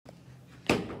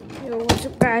Yo, what's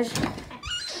up, guys?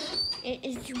 It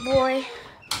is your boy,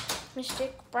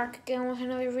 Mystic, back again with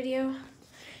another video.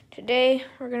 Today,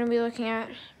 we're going to be looking at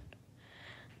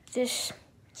this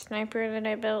sniper that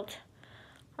I built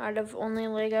out of only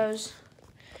Legos.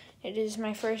 It is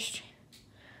my first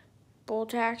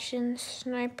bolt-action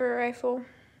sniper rifle.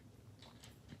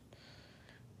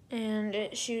 And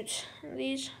it shoots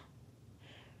these.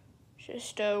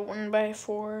 Just a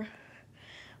 1x4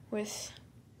 with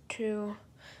two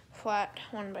flat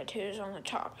 1x2s on the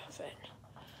top of it.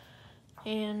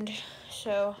 And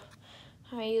so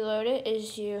how you load it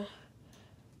is you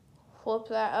flip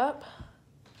that up,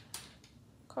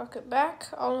 cock it back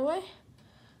all the way,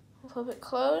 flip it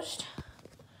closed,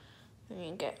 and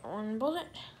you get one bullet,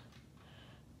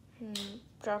 and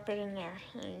drop it in there.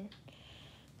 And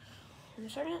one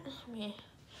second, let me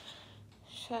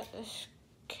set this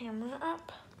camera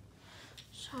up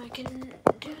so I can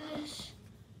do this.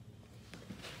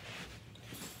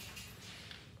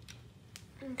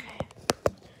 Okay,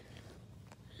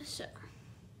 so,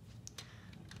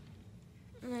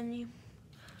 and then you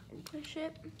push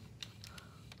it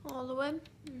all the way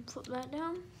and flip that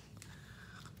down.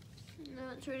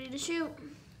 Now it's ready to shoot.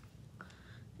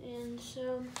 And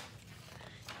so,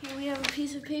 here we have a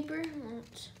piece of paper.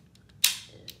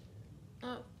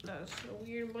 Oh, that's a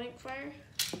weird blank fire.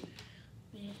 Let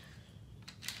me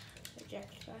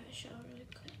eject that shell really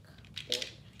quick.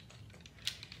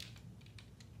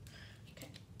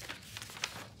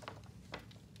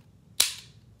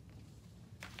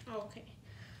 Okay.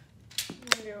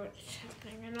 I wonder what's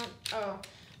happening.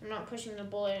 I'm not pushing the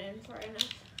bullet in far enough.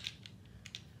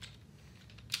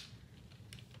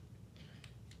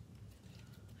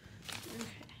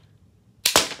 Okay.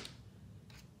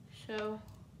 So,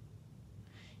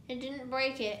 it didn't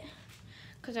break it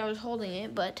because I was holding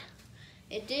it, but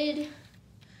it did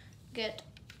get,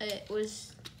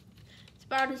 it's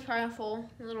about as powerful,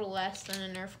 a little less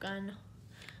than a Nerf gun.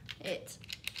 It's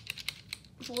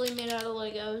fully made out of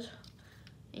Legos,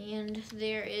 and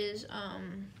there is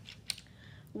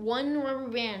one rubber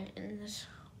band in this.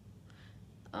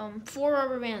 4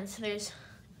 rubber bands. There's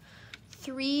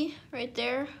 3 right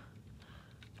there.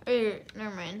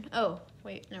 Never mind. Oh,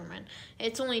 wait, never mind.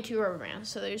 It's only 2 rubber bands.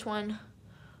 So there's one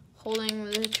holding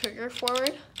the trigger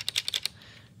forward,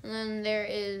 and then there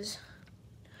is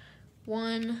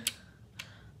one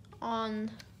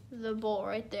on the bolt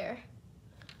right there.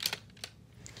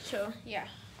 So, yeah.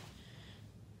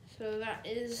 So that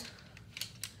is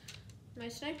my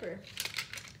sniper.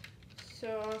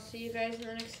 So I'll see you guys in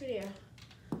the next video.